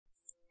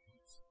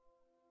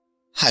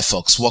Hi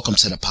folks, welcome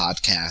to the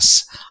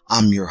podcast.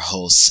 I'm your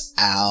host,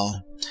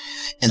 Al,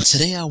 and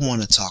today I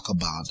want to talk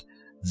about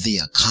the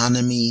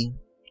economy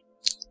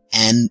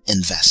and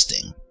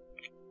investing.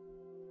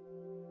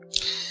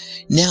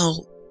 Now,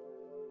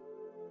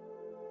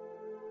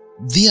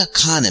 the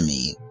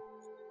economy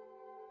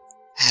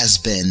has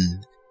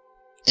been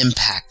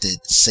impacted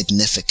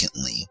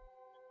significantly,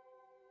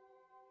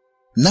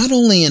 not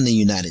only in the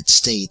United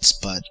States,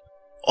 but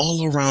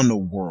all around the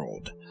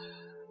world.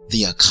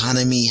 The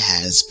economy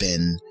has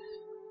been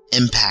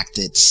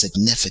impacted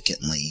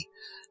significantly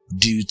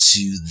due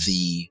to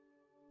the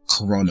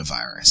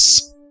coronavirus.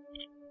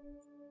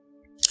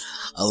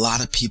 A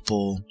lot of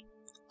people,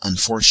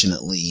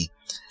 unfortunately,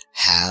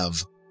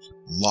 have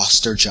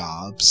lost their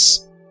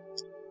jobs.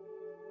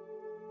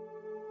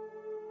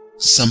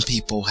 Some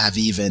people have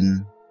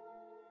even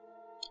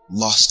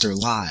lost their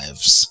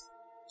lives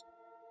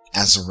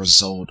as a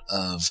result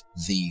of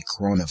the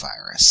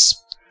coronavirus.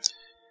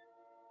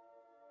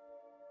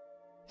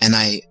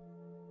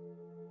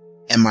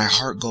 And my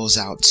heart goes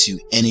out to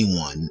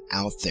anyone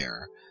out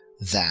there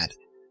that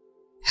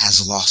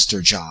has lost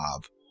their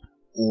job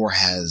or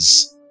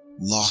has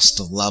lost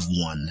a loved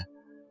one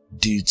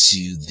due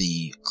to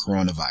the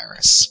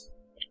coronavirus.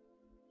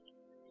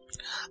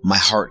 My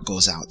heart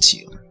goes out to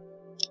you.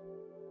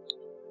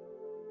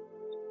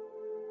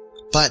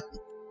 But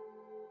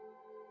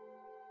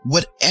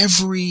with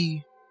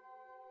every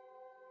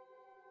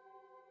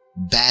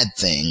bad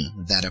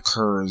thing that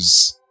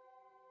occurs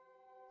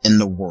in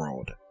the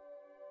world,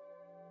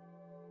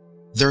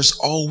 there's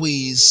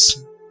always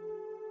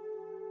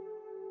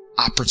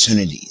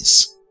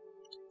opportunities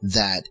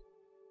that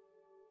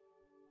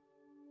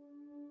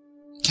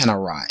can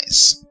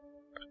arise.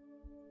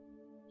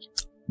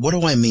 What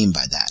do I mean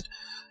by that?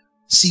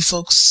 See,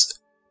 folks,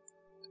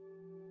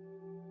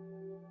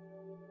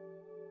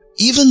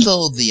 even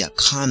though the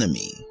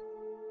economy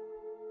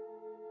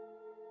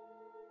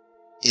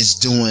is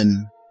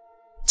doing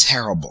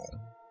terrible,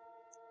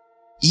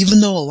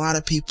 even though a lot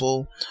of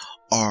people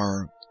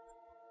are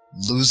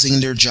losing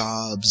their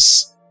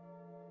jobs,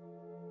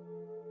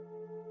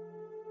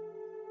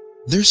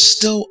 there's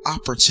still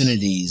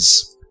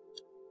opportunities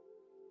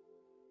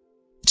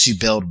to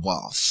build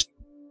wealth.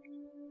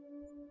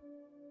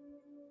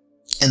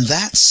 And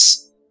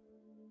that's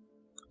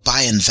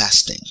by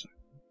investing.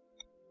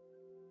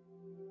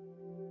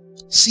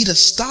 See, the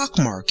stock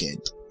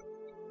market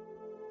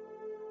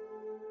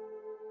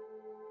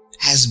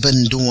has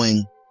been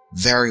doing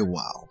very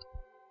well,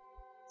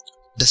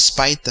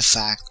 despite the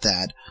fact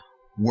that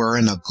we're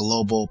in a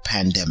global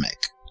pandemic.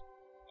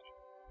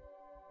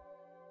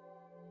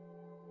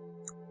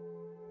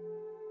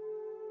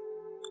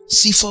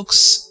 See,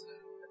 folks,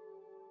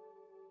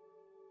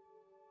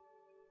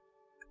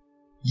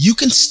 you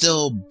can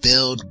still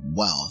build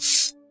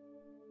wealth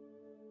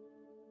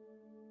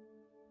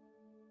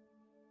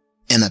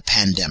in a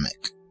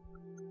pandemic.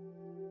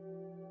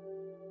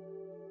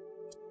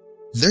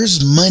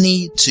 There's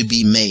money to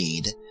be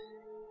made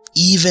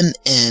even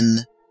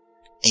in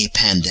a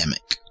pandemic.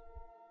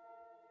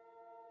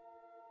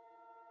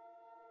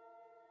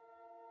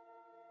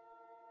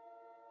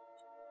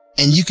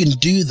 And you can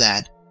do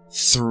that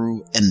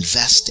through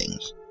investing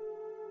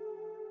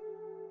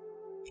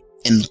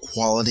in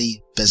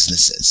quality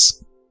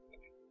businesses.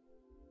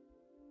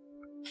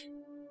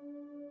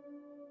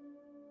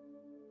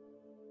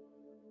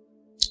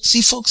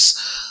 See,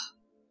 folks,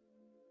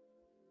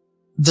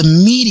 the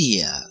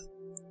media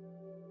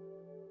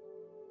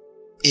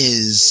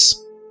is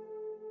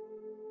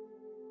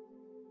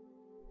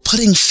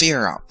putting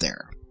fear out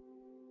there.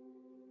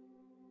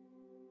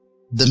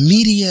 The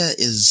media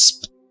is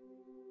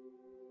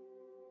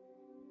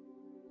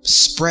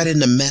spreading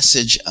the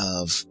message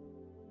of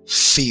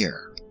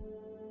fear.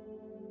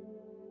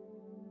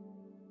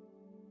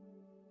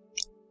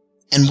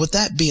 And with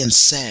that being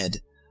said,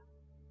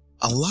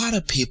 a lot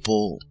of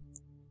people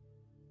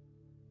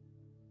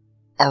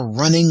are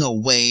running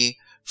away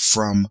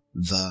from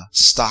the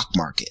stock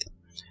market.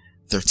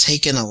 They're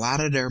taking a lot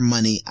of their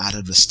money out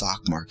of the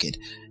stock market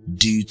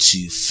due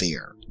to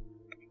fear.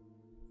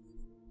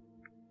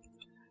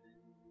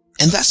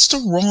 And that's the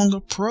wrong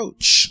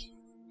approach.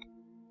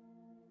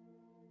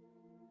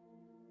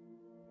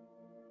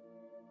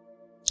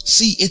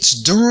 See, it's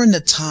during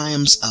the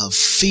times of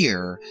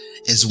fear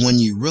is when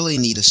you really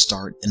need to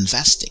start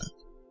investing.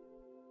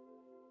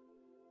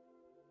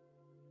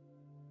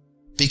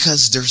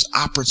 Because there's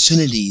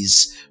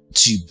opportunities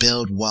to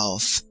build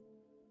wealth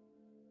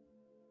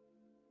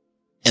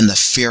in the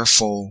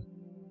fearful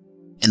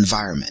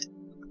environment.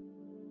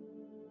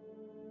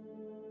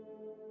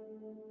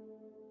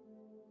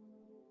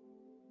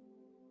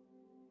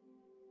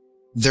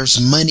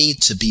 There's money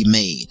to be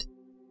made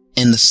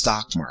in the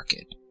stock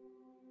market,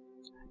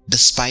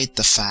 despite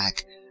the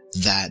fact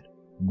that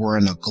we're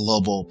in a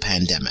global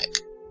pandemic.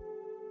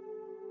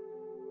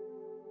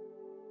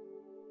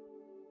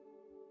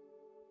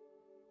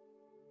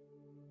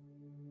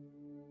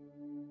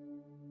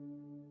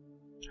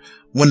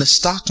 When the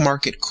stock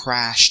market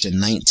crashed in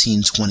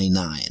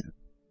 1929,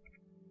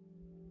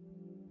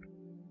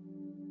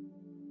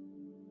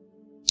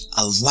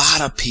 A lot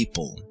of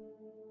people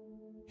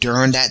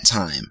during that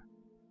time,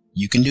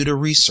 you can do the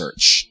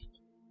research,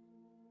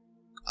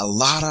 a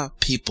lot of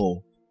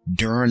people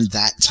during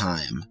that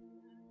time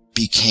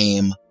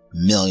became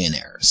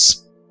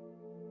millionaires.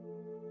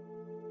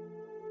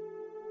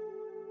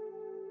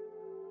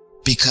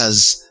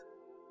 Because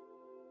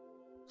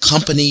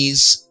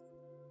companies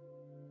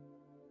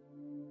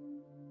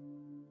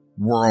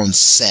were on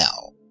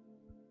sale.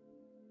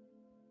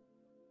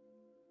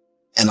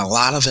 And a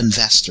lot of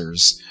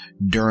investors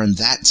during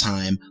that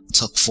time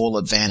took full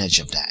advantage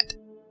of that.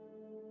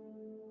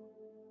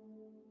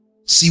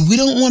 See, we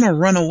don't want to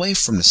run away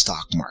from the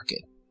stock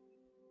market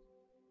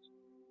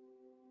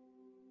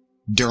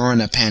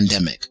during a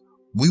pandemic.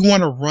 We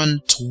want to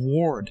run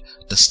toward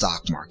the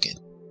stock market.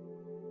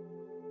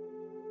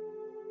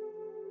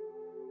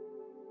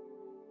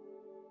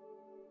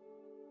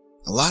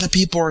 A lot of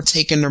people are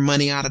taking their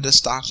money out of the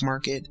stock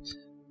market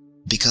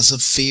because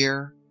of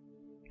fear.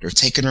 They're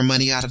taking their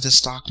money out of the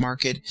stock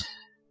market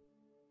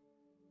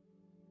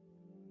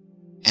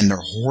and they're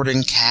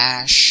hoarding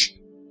cash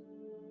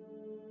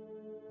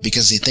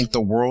because they think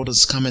the world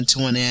is coming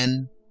to an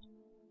end.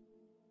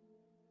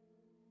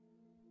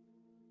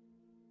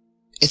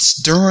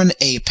 It's during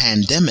a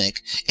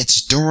pandemic.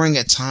 It's during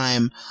a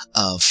time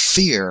of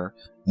fear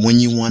when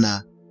you want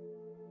to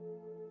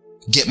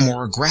get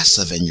more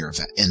aggressive in your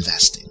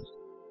investing.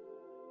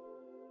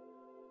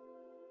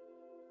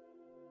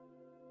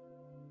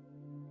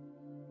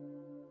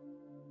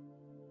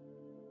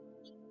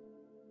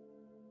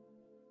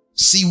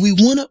 See, we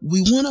want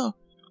to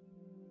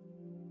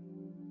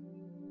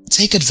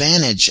take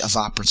advantage of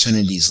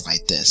opportunities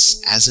like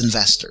this as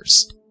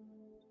investors.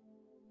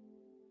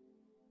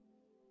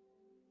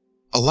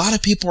 A lot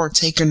of people are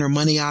taking their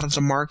money out of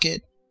the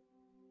market.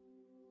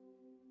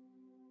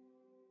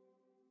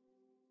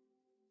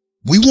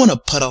 We want to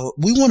put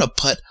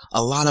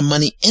a lot of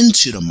money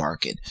into the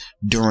market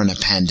during a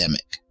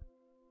pandemic.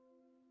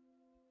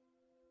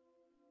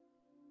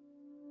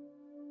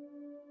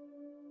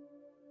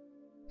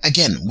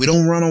 Again, we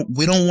don't want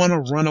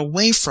to run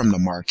away from the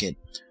market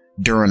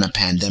during a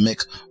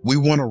pandemic. We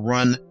want to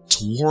run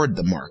toward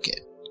the market.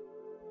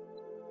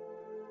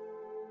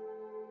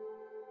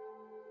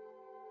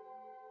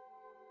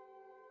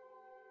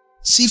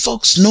 See,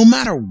 folks, no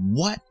matter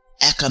what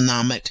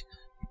economic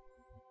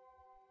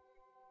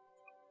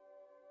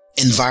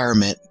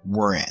environment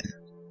we're in,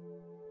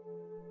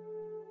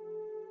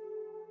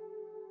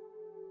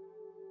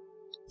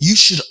 you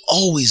should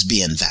always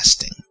be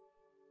investing.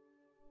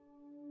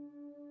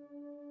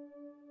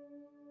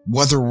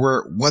 Whether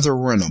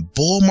we're in a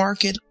bull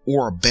market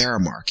or a bear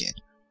market,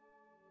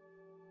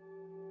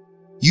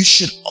 you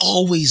should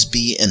always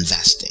be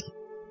investing.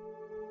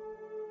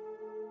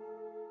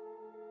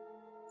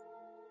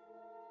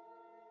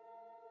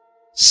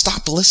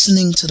 Stop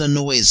listening to the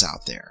noise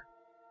out there.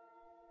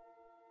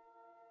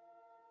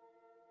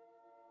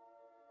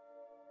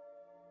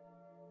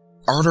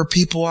 Are there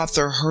people out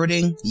there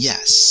hurting?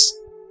 Yes.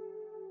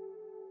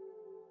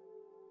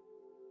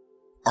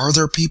 Are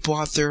there people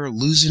out there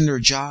losing their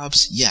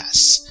jobs?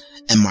 Yes.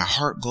 And my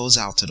heart goes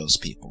out to those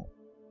people.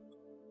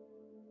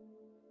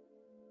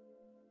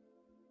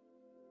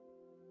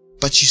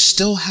 But you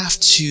still have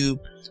to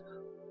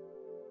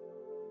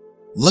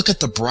look at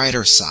the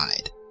brighter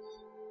side.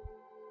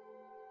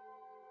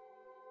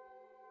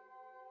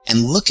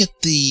 And look at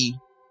the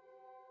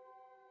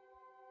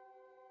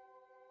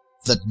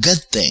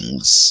good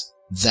things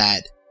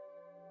that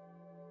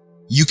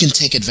you can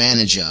take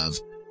advantage of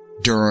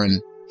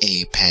during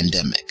a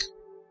pandemic,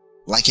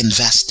 like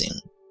investing.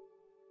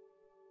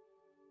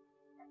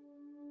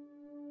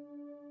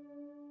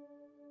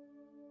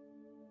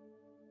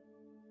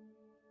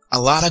 A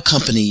lot of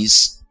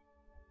companies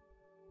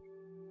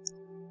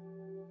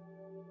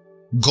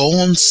go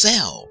on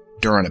sale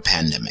during a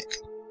pandemic.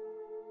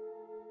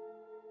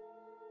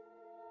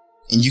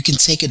 And you can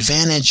take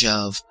advantage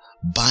of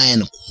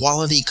buying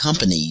quality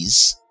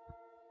companies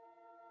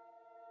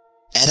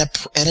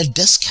at a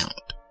discount.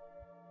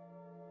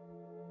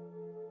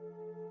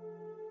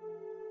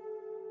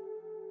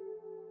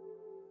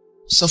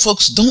 So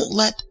folks, don't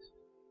let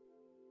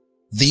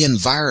the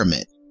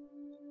environment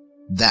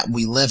that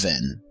we live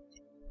in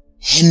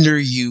hinder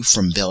you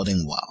from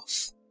building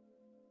wealth.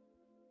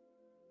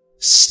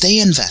 Stay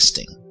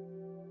investing.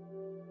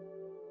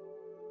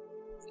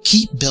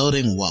 Keep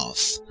building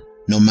wealth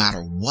no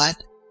matter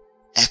what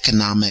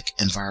economic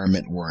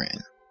environment we're in.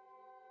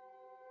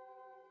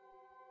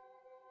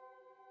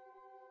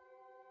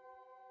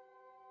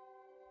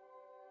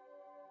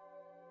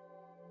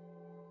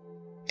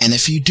 And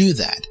if you do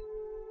that,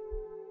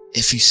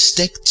 if you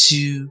stick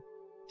to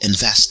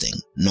investing,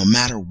 no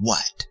matter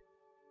what,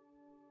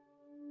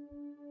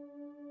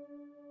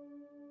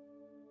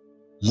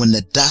 when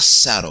the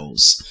dust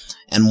settles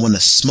and when the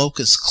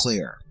smoke is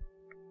clear,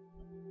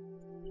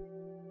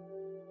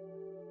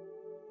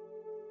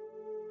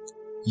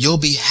 you'll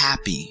be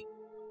happy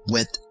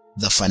with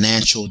the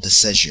financial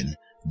decision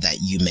that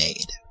you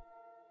made.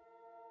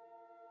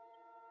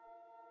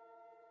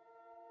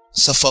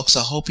 So folks,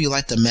 I hope you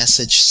liked the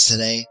message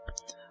today.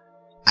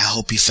 I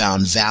hope you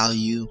found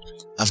value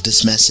of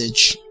this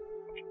message.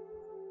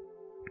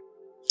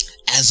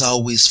 As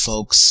always,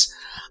 folks,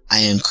 I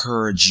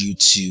encourage you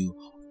to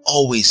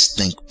always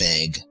think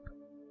big.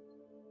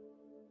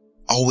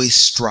 Always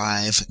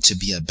strive to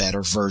be a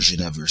better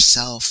version of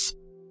yourself.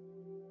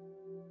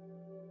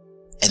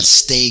 And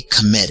stay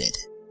committed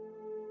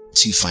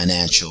to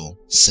financial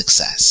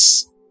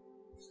success.